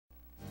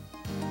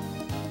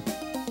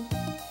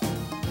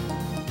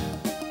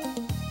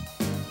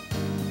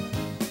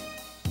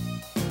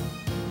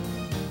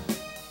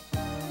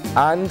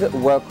And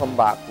welcome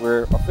back.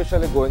 We're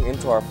officially going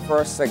into our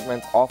first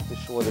segment of the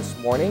show this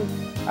morning,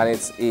 and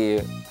it's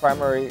a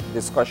primary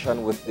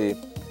discussion with the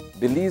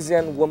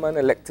Belizean woman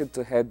elected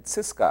to head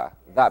SISCA.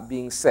 That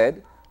being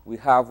said, we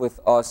have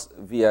with us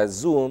via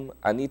Zoom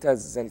Anita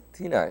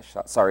Zetina.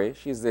 Sorry,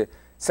 she's the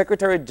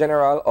Secretary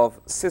General of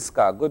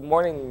SISCA. Good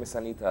morning, Miss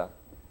Anita.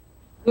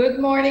 Good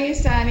morning,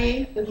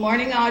 Sunny. Good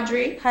morning,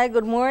 Audrey. Hi,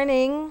 good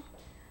morning.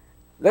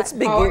 Let's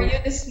begin. How are you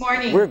this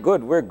morning? We're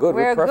good, we're good,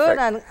 we're perfect.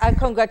 Good, and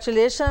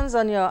congratulations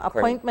on your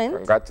appointment.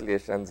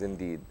 Congratulations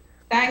indeed.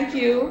 Thank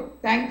you,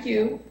 thank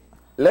you.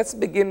 Let's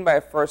begin by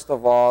first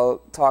of all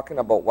talking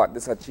about what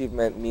this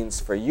achievement means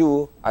for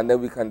you, and then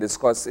we can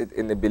discuss it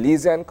in the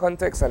Belizean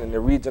context and in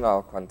the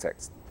regional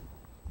context.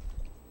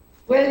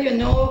 Well, you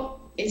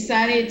know,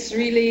 Sunny, it's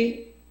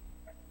really,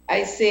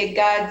 I say,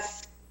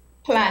 God's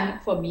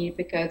plan for me,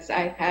 because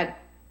I had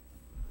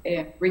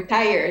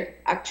retired,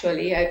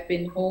 actually. I've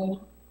been home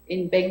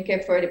in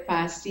Benke for the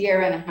past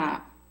year and a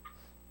half.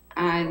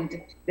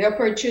 And the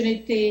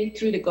opportunity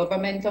through the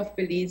government of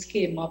Belize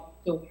came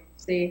up to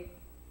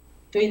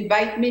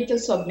invite me to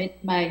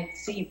submit my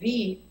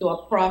CV to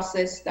a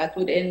process that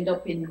would end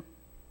up in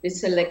the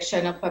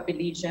selection of a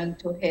Belizean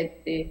to head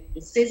the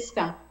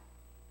SISCA.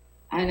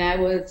 And I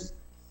was,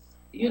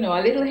 you know,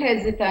 a little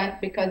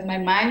hesitant because my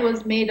mind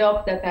was made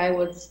up that I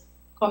was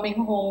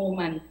coming home,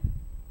 and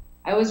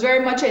I was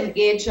very much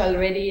engaged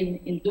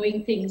already in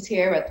doing things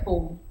here at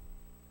home.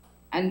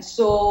 And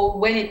so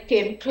when it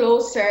came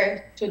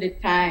closer to the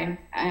time,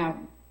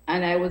 and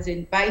I was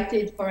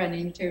invited for an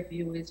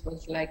interview, it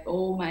was like,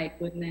 oh my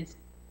goodness,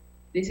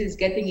 this is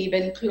getting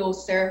even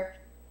closer.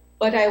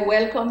 But I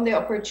welcome the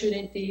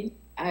opportunity.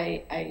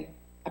 I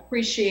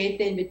appreciate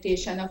the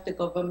invitation of the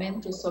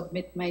government to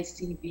submit my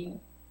CV.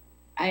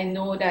 I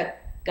know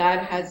that God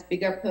has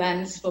bigger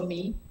plans for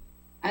me.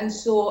 And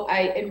so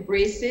I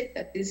embrace it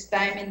at this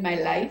time in my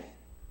life.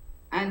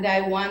 And I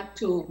want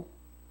to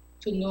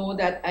know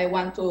that I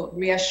want to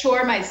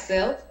reassure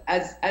myself,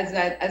 as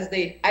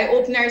the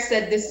eye-opener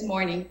said this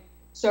morning,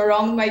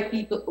 surround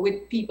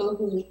with people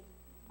who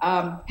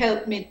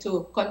help me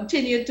to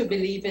continue to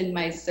believe in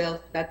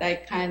myself, that I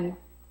can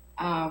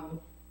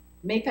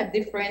make a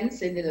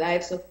difference in the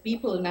lives of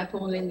people, not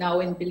only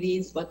now in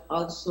Belize, but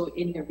also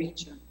in the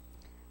region.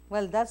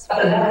 Well, that's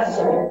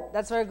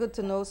very good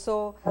to know.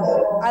 So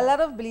a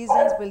lot of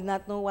Belizeans will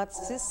not know what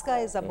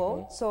SISCA is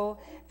about. So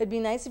it'd be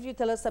nice if you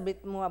tell us a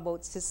bit more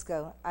about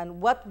SISCA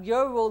and what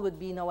your role would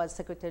be now as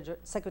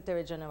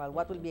Secretary General.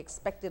 What will be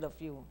expected of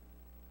you?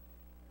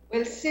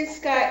 Well,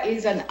 SISCA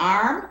is an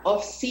arm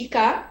of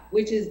SICA,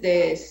 which is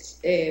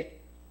the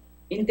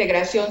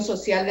Integracion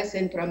Social de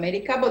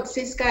Centroamerica, but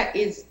SISCA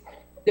is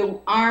the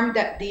arm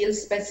that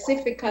deals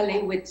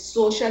specifically with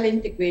social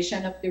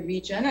integration of the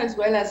region, as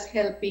well as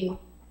helping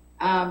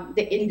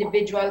the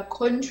individual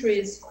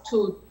countries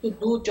to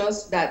do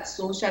just that,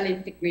 social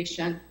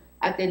integration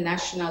at the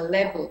national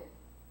level.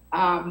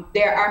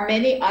 There are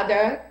many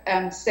other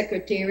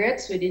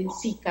secretariats within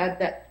SICA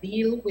that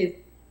deal with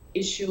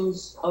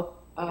issues of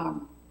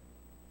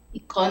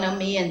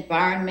economy,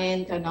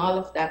 environment, and all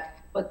of that.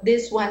 But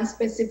this one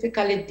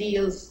specifically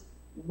deals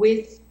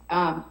with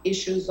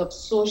issues of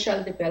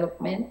social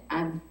development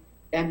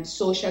and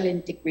social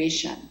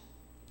integration.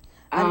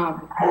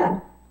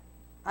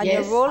 And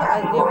yes. your role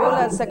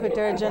as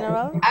Secretary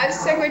General? As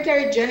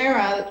Secretary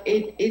General,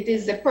 it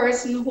is the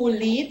person who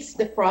leads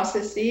the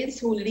processes,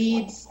 who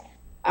leads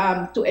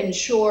to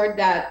ensure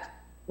that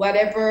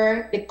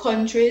whatever the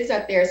countries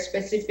at their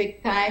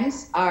specific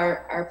times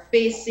are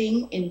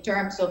facing in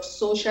terms of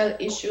social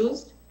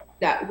issues,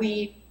 that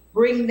we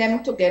bring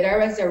them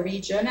together as a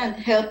region and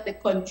help the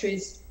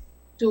countries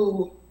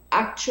to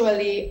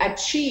actually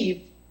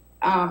achieve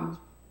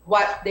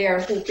what they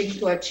are hoping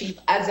to achieve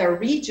as a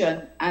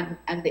region,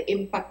 and the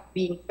impact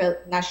being felt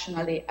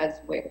nationally as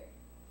well.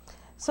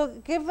 So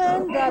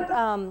given that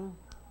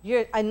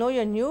I know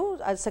you're new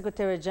as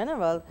Secretary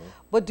General,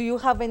 but do you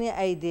have any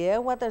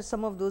idea what are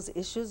some of those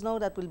issues now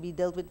that will be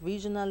dealt with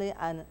regionally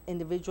and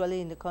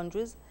individually in the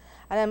countries?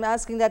 And I'm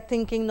asking that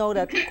thinking now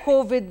that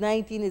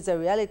COVID-19 is a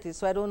reality,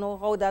 so I don't know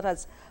how that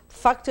has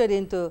factored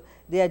into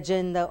the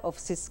agenda of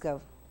SISCA.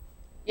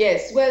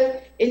 Yes,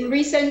 well, in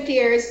recent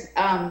years,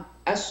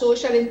 a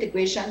social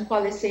integration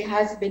policy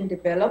has been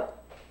developed,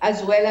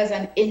 as well as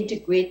an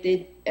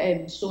integrated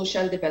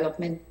social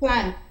development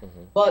plan.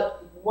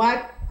 But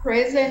what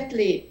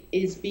presently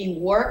is being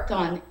worked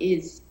on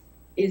is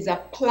a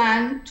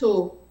plan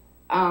to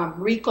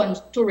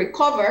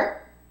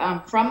recover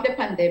from the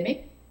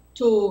pandemic,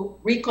 to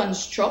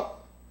reconstruct,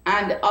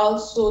 and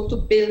also to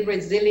build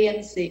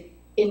resiliency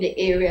in the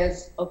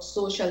areas of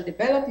social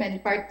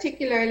development,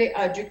 particularly,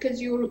 Audrey,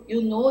 because you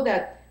know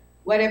that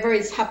whatever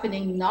is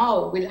happening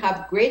now will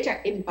have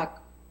greater impact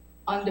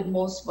on the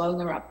most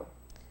vulnerable.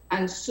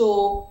 And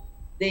so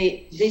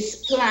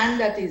this plan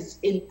that is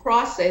in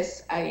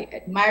process,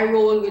 my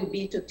role will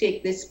be to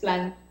take this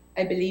plan,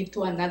 I believe,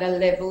 to another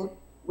level,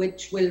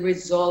 which will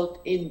result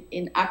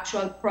in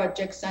actual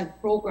projects and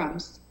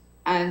programs.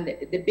 And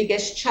the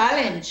biggest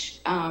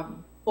challenge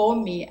for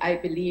me, I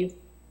believe,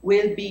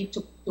 will be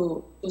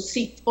to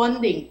seek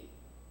funding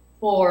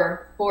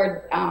for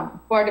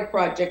the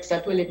projects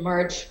that will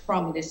emerge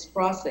from this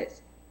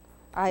process.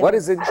 What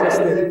is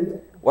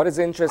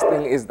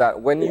interesting is that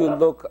when you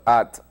look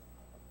at,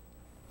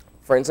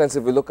 for instance,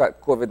 if we look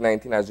at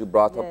COVID-19 as you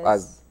brought up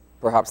as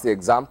perhaps the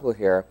example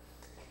here,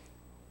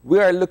 we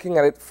are looking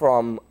at it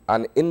from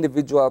an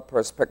individual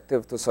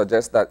perspective to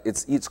suggest that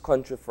it's each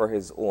country for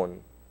his own,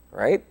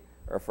 right?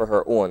 Or for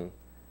her own.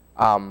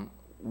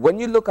 When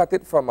you look at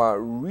it from a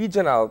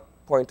regional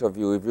point of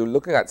view, if you're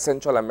looking at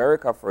Central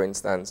America, for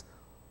instance,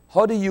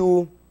 how do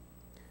you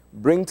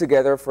bring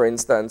together, for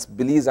instance,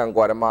 Belize and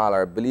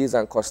Guatemala or Belize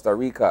and Costa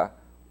Rica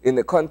in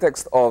the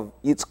context of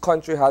each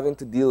country having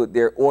to deal with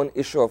their own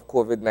issue of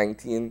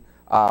COVID-19,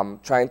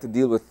 trying to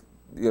deal with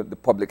the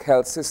public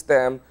health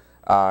system,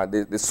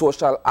 the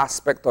social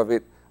aspect of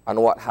it,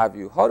 and what have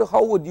you?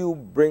 How would you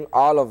bring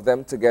all of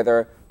them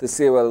together to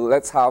say, well,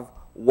 let's have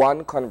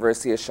one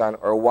conversation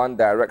or one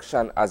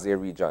direction as a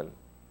region?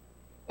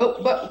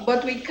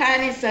 But we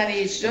can,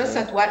 it's just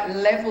at what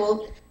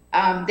level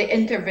the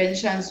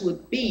interventions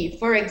would be.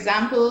 For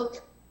example,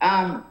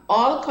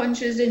 all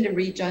countries in the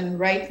region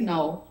right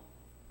now,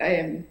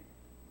 I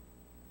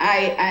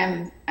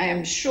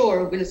am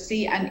sure will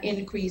see an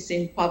increase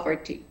in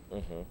poverty.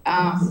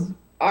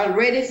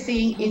 Already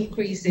seeing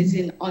increases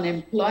in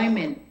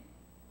unemployment.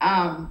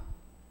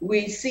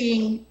 We're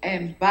seeing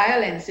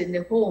violence in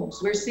the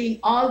homes. We're seeing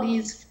all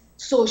these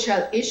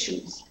social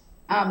issues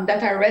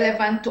that are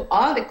relevant to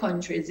all the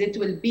countries. It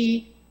will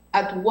be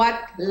at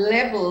what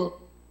level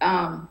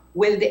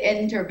will the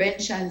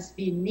interventions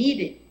be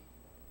needed?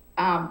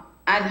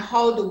 And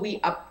how do we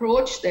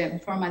approach them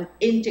from an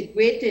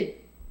integrated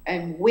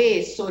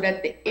way so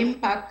that the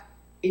impact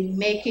in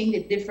making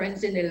the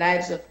difference in the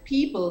lives of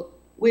people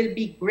will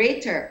be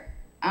greater?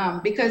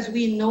 Because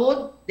we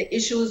know the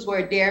issues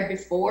were there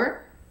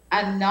before,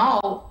 and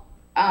now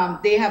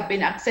they have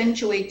been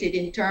accentuated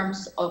in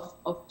terms of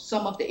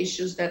some of the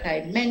issues that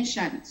I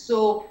mentioned.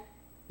 So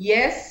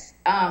yes,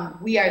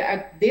 we are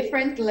at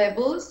different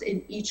levels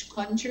in each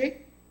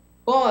country,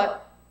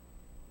 but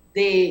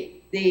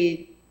the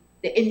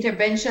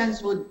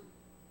interventions would,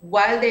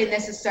 while they're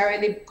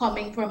necessarily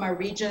coming from a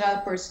regional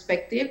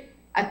perspective,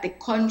 at the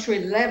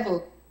country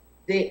level,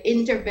 the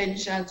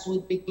interventions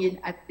would begin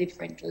at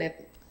different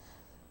levels.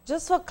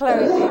 Just for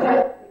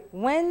clarity,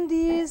 when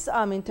these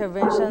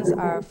interventions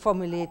are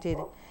formulated,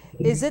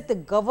 is it the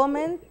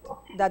government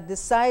that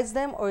decides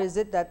them, or is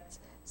it that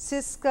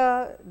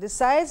SISCA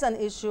decides an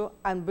issue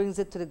and brings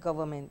it to the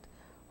government?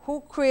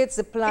 Who creates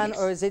the plan,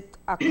 or is it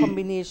a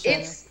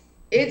combination?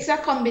 It's a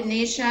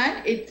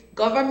combination.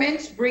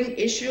 Governments bring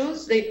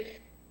issues. The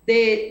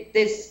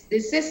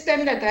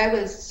system that I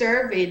will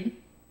serve in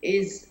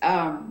is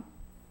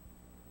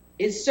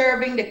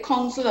serving the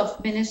Council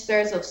of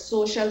Ministers of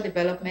Social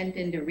Development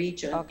in the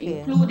region,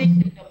 including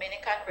the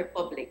Dominican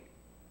Republic.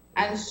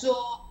 And so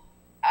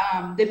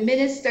the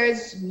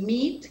ministers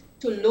meet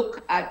to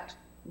look at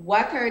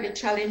what are the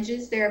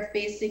challenges they're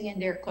facing in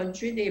their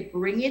country. They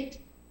bring it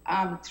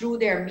through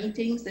their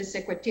meetings. The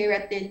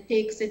Secretariat then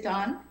takes it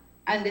on,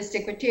 and the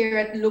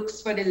Secretariat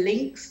looks for the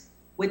links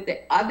with the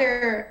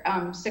other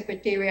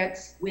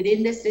secretariats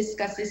within the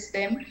SISCA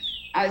system,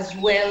 as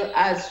well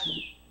as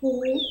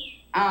who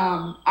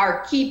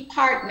are key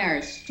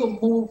partners to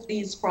move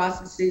these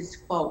processes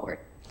forward.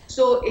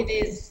 So it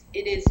is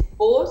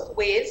both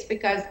ways,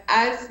 because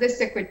as the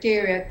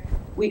Secretariat,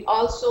 we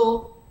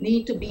also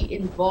need to be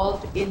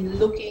involved in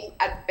looking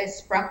at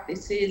best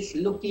practices,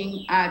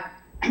 looking at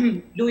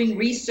doing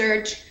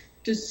research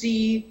to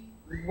see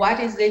what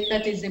is it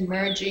that is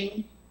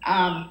emerging.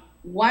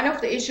 One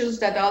of the issues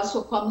that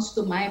also comes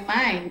to my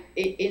mind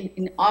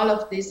in all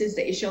of this is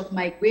the issue of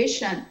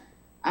migration,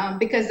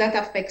 because that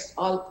affects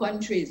all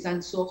countries.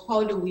 And so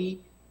how do we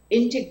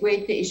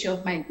integrate the issue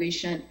of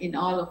migration in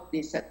all of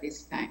this at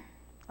this time?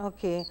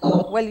 Okay.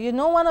 Well, you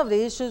know, one of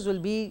the issues will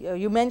be,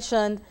 you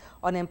mentioned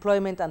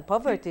unemployment and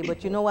poverty,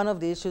 but you know, one of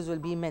the issues will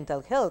be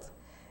mental health.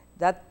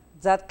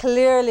 That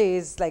clearly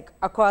is like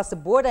across the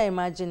board, I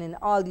imagine, in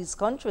all these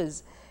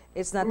countries.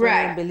 It's not only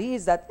in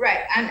Belize that... Right,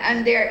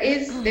 and there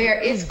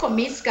is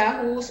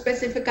COMISCA, who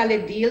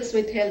specifically deals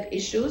with health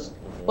issues,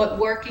 but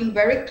working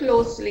very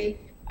closely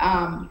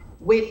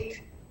with,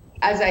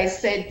 as I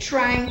said,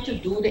 trying to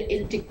do the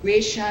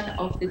integration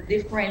of the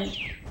different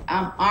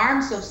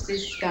arms of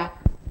SISCA.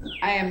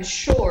 I am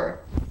sure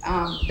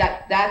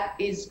that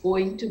is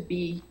going to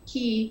be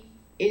key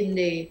in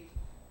the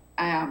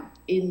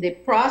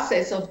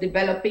process of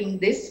developing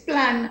this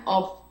plan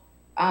of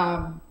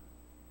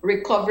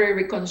recovery,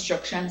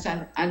 reconstructions,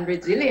 and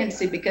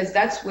resiliency, because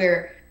that's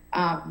where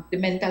the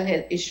mental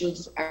health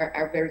issues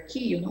are very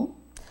key, you know.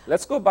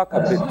 Let's go back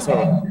a bit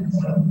to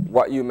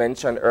what you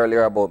mentioned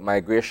earlier about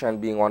migration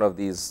being one of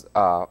these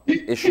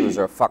issues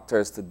or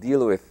factors to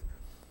deal with.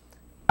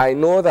 I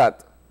know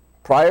that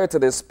prior to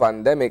this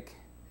pandemic,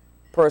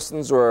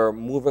 persons were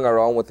moving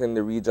around within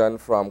the region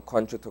from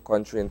country to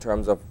country in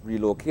terms of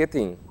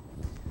relocating.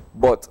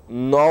 But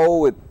now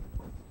with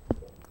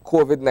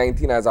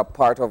COVID-19 as a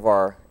part of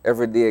our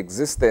everyday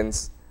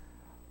existence,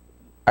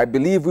 I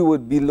believe we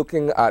would be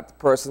looking at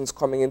persons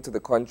coming into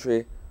the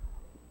country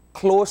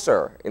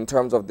closer in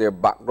terms of their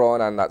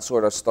background and that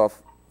sort of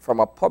stuff from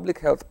a public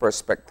health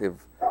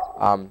perspective.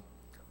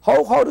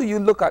 How do you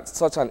look at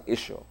such an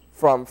issue?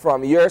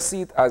 From your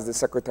seat as the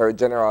Secretary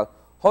General,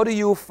 how do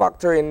you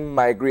factor in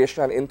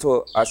migration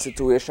into a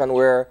situation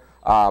where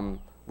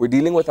we're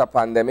dealing with a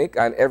pandemic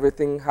and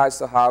everything has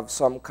to have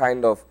some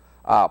kind of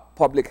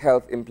public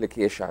health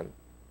implication?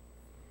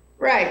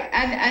 Right,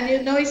 and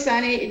you know,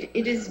 Isani,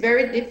 it is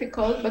very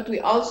difficult, but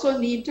we also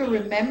need to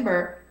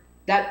remember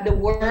that the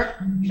work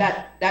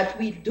that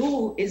we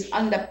do is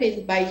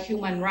underpinned by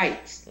human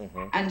rights.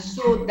 Mm-hmm. And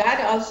so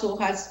that also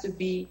has to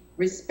be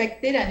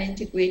respected and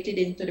integrated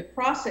into the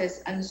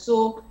process. And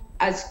so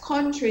as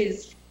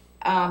countries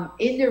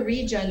in the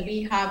region,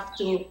 we have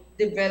to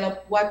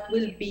develop what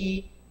will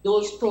be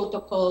those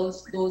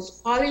protocols, those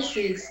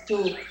policies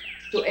to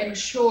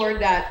ensure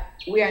that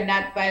we are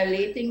not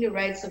violating the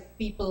rights of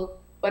people,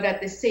 but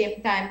at the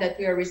same time that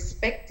we are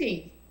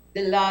respecting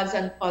the laws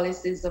and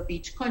policies of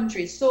each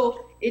country.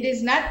 So it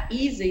is not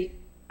easy,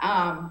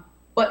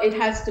 but it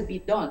has to be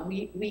done.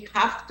 We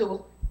have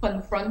to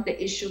confront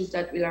the issues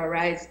that will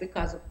arise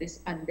because of this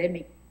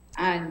pandemic.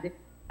 And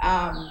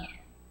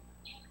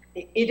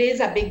it is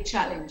a big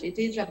challenge. It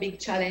is a big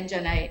challenge.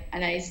 And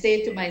I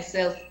say to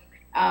myself,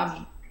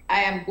 I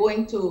am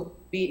going to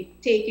be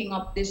taking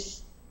up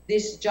this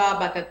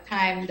job at a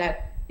time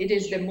that it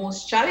is the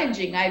most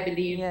challenging, I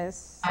believe,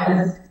 yes,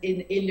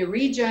 in the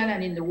region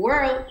and in the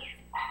world.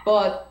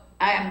 But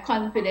I am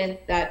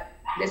confident that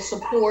the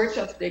support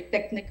of the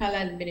technical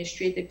and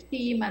administrative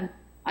team and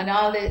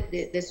all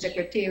the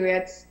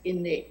secretariats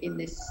in the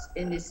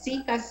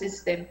SISCA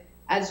system,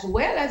 as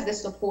well as the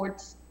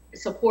support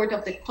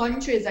of the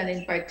countries and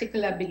in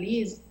particular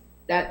Belize,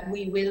 that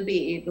we will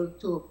be able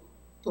to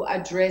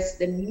address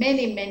the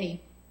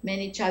many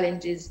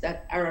challenges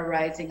that are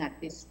arising at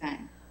this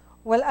time.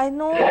 Well, I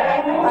know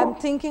I'm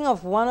thinking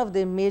of one of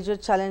the major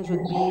challenges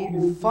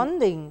would be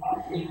funding.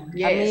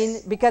 Yes. I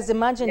mean, because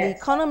imagine the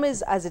economy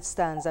is as it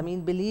stands. I mean,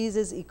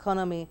 Belize's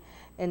economy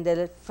in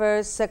the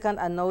first, second,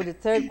 and now the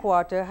third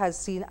quarter has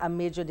seen a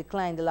major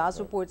decline. The last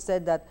report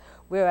said that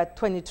we're at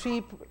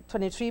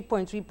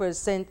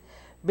 23.3%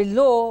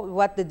 below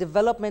what the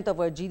development of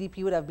our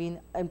GDP would have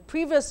been in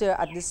previous year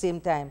at the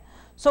same time.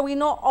 So we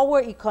know our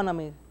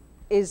economy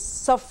is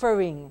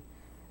suffering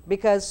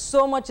because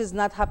so much is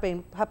not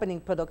happening,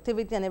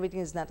 productivity and everything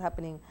is not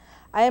happening.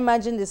 I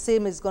imagine the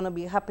same is going to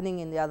be happening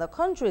in the other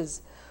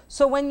countries.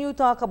 So when you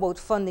talk about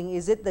funding,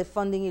 is it the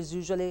funding is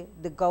usually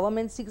the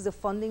government seeks the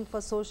funding for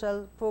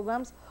social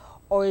programs,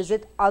 or is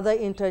it other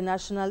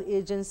international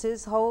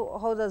agencies?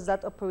 How does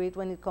that operate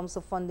when it comes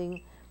to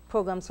funding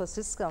programs for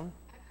SISCA?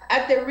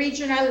 At the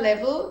regional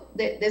level,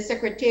 the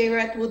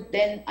Secretariat would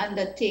then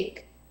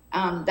undertake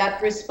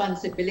that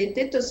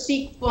responsibility to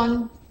seek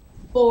funds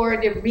for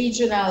the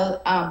regional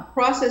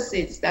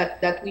processes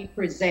that we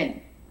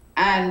present.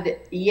 And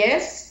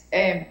yes,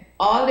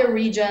 all the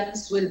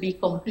regions will be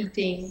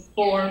competing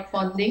for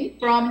funding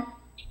from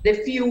the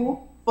few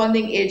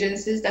funding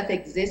agencies that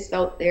exist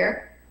out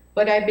there.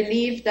 But I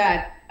believe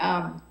that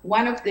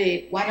one of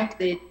the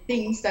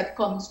things that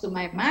comes to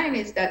my mind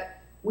is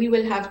that we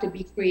will have to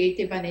be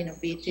creative and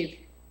innovative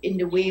in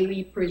the way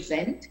we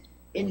present,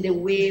 in the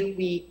way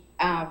we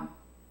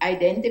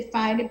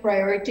identify the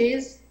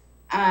priorities,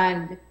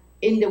 and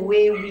in the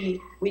way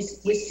we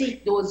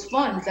seek those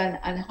funds,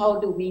 and how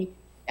do we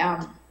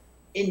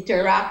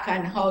interact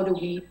and how do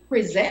we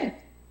present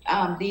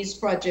these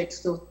projects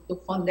to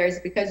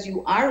funders. Because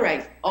you are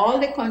right, all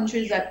the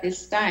countries at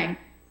this time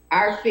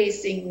are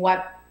facing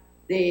what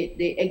the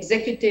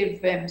executive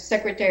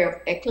secretary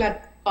of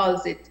ECLAD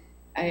calls it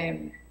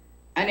an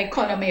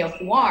economy of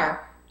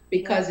war,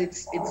 because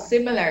it's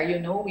similar. You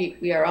know,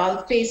 we are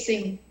all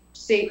facing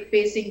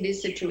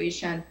this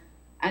situation.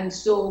 And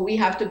so we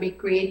have to be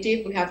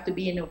creative, we have to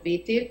be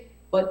innovative,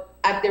 but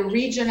at the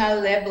regional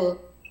level,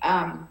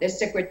 the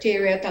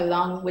Secretariat,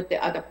 along with the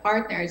other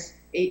partners,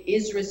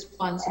 is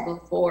responsible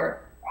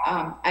for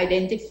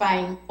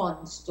identifying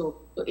funds to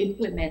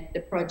implement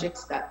the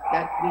projects that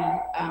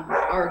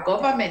our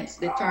governments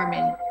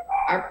determine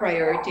are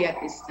priority at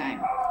this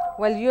time.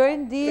 Well, you're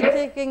indeed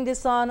taking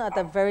this on at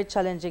a very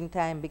challenging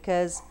time,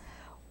 because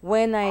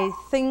when I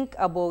think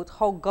about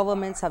how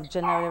governments have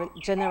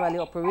generally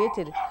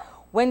operated,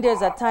 when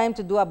there's a time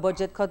to do a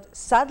budget cut,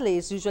 sadly,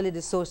 it's usually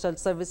the social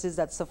services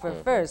that suffer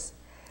first.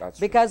 That's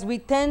because we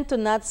tend to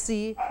not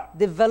see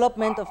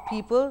development of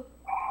people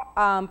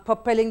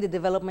propelling the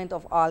development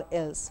of all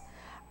else.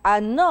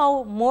 And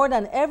now, more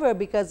than ever,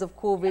 because of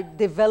COVID,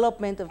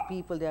 development of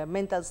people, their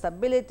mental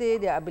stability,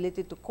 their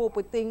ability to cope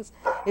with things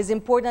is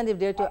important if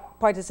they're to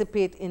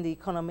participate in the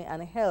economy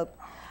and help.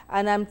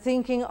 And I'm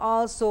thinking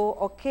also,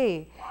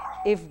 okay,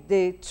 if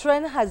the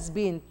trend has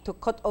been to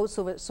cut out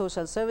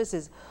social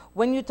services,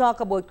 when you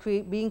talk about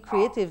being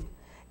creative,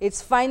 it's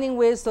finding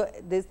ways to,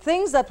 the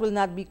things that will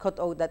not be cut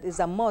out, that is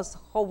a must,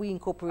 how we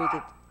incorporate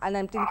it. And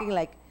I'm thinking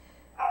like,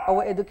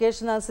 our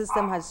educational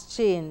system has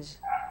changed,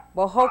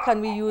 but how can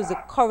we use the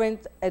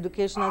current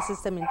educational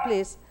system in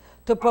place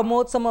to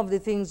promote some of the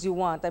things you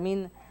want. I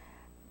mean,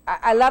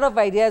 a lot of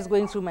ideas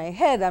going through my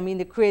head. I mean,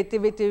 the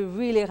creativity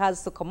really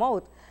has to come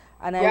out.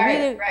 And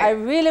I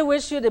really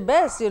wish you the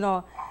best, you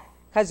know,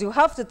 because you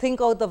have to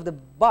think out of the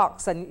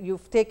box, and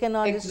you've taken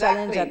on this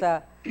challenge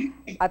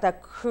at a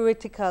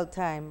critical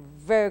time,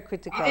 very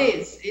critical.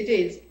 It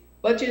is.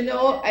 But you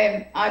know,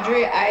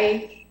 Audrey,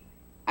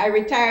 I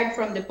retired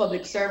from the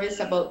public service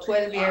about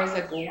 12 years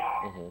ago,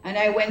 and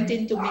I went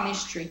into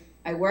ministry.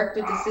 I worked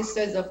with the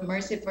Sisters of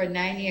Mercy for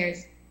 9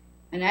 years,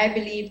 and I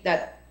believe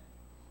that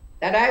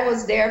I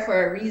was there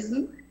for a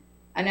reason,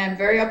 and I'm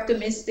very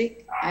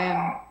optimistic.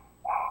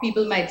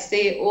 People might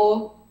say,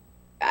 oh,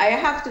 I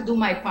have to do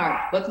my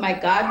part, but my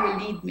God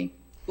will lead me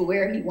to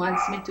where he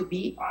wants me to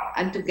be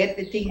and to get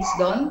the things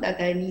done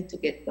that I need to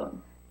get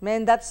done.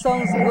 Man, that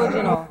sounds good,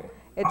 you know.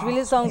 It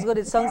really sounds good.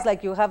 It sounds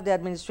like you have the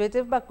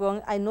administrative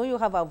background. I know you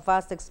have a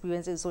vast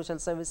experience in social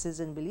services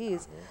in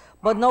Belize.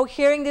 But now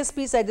hearing this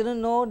piece, I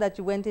didn't know that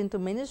you went into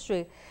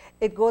ministry.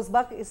 It goes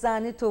back,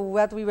 Isani, to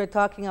what we were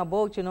talking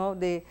about, you know,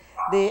 the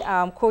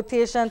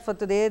quotation for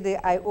today,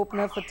 the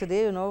eye-opener for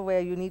today, you know, where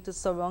you need to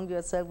surround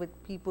yourself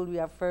with people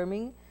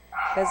reaffirming.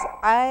 Because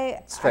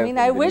I mean,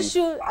 I wish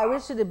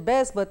you the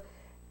best, but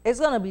it's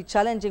going to be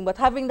challenging. But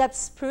having that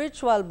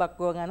spiritual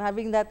background and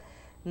having that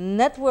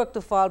network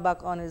to fall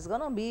back on is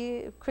going to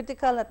be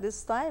critical at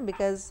this time,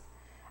 because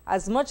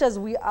as much as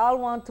we all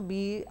want to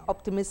be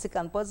optimistic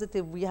and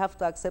positive, we have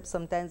to accept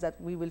sometimes that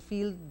we will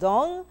feel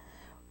down.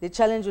 The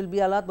challenge will be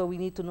a lot, but we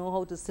need to know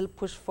how to still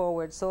push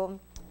forward. So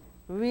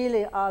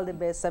really all the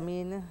best. I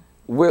mean,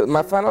 Well,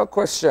 my final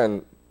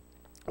question,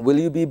 will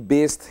you be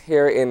based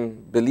here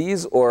in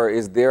Belize, or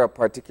is there a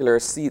particular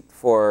seat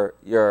for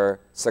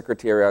your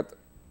secretariat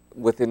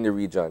within the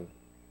region?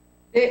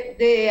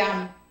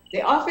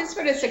 The office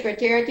for the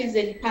secretariat is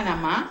in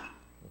Panama,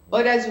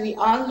 but as we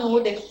all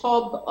know, the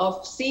hub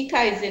of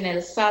SISCA is in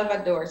El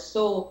Salvador.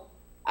 So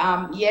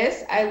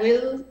yes, I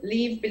will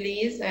leave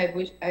Belize.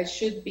 I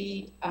should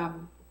be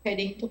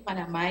heading to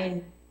Panama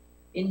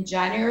in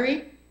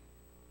January,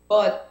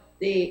 but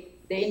the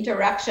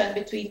interaction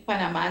between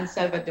Panama and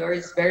Salvador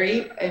is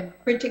very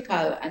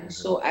critical, and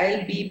so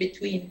I'll be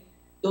between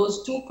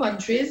those two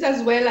countries,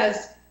 as well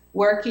as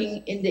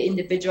working in the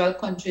individual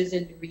countries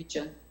in the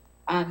region.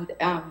 And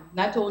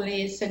not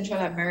only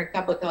Central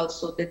America, but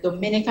also the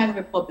Dominican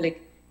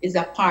Republic is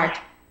a part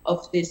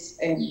of this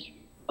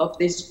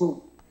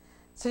group.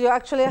 so you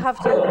actually have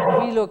to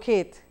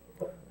relocate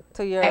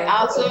to your...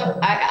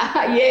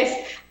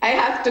 Yes, I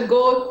have to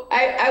go.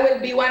 I will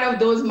be one of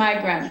those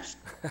migrants.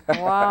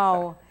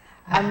 Wow,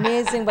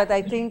 amazing. But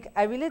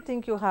I really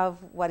think you have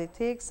what it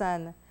takes,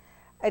 and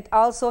it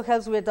also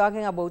helps. We're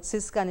talking about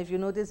SISCA, and if you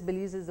notice,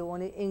 Belize is the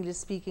only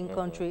English-speaking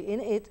country in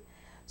it.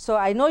 So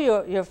I know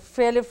you're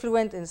fairly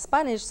fluent in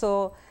Spanish,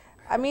 so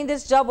I mean,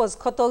 this job was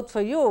cut out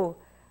for you.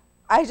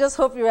 I just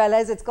hope you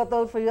realize it's cut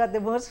out for you at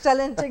the most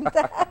challenging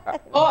time.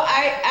 Oh,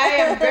 I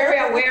am very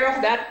aware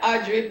of that,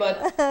 Audrey,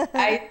 but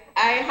I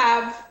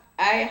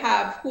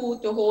have who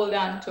to hold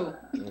on to.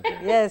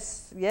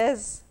 Yes,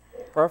 yes.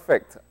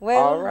 Perfect.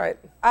 Well, all right.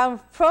 I'm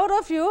proud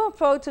of you,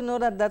 proud to know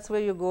that that's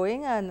where you're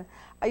going. And,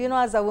 you know,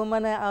 as a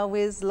woman, I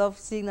always love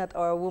seeing that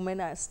our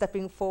women are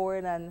stepping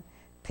forward and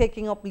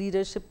taking up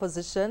leadership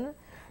position.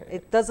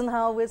 It doesn't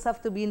always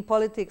have to be in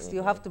politics.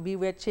 You have to be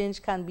where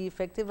change can be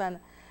effective. And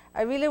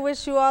I really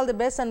wish you all the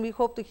best, and we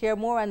hope to hear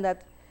more, and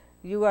that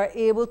you are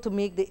able to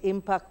make the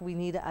impact we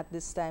need at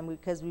this time,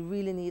 because we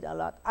really need a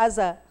lot as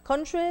a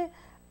country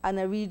and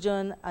a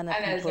region and a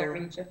people. As a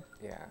region.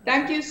 Yeah.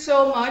 Thank you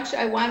so much.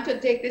 I want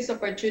to take this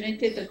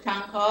opportunity to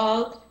thank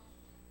all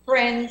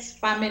friends,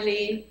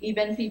 family,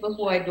 even people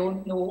who I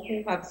don't know,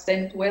 who have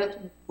sent well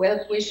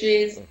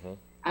wishes.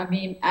 I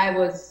mean, I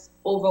was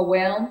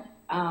overwhelmed.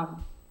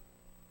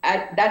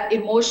 That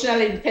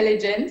emotional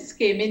intelligence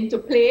came into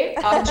play,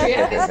 Audrey,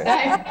 at this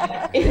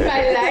time in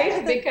my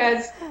life,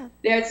 because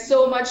there's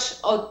so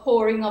much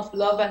outpouring of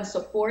love and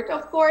support.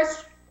 Of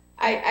course,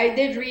 I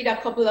did read a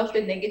couple of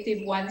the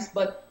negative ones,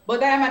 but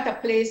I'm at a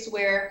place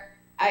where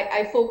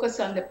I focus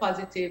on the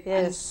positive.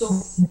 Yes. And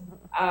so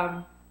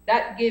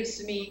that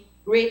gives me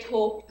great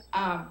hope.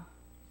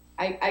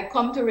 I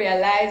come to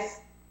realize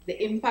the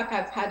impact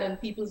I've had on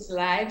people's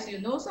lives.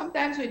 You know,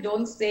 sometimes we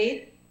don't say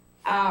it.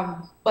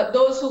 But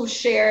those who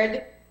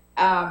shared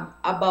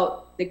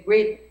about the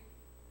great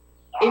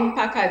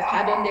impact I've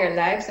had on their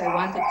lives, I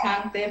want to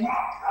thank them.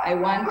 I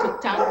want to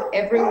thank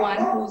everyone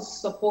who's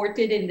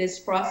supported in this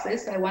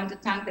process. I want to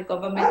thank the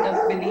government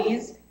of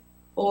Belize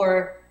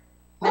for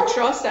the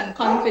trust and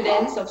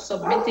confidence of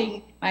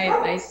submitting my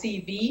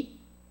CV,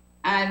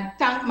 and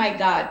thank my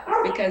God,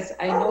 because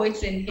I know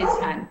it's in his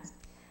hands.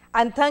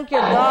 And thank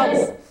your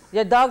dogs.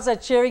 Your dogs are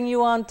cheering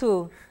you on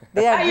too.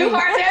 They are. You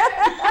heard them?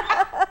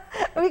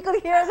 We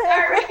could hear them.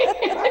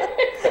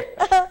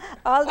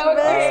 All the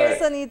best,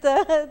 Miss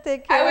Anita.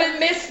 Take care. I will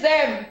miss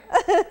them.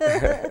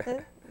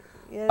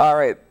 Yes. All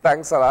right.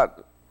 Thanks a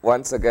lot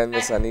once again,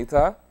 Miss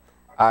Anita.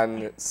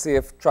 and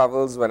safe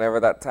travels whenever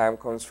that time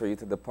comes for you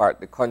to depart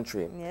the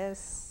country.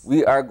 Yes.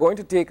 We are going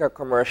to take a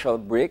commercial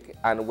break,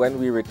 and when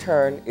we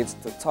return, it's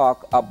to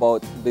talk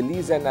about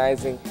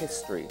Belizeanizing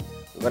history.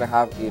 We're going to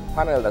have a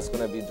panel that's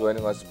going to be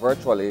joining us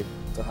virtually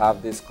to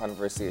have this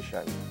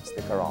conversation.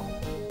 Stick around.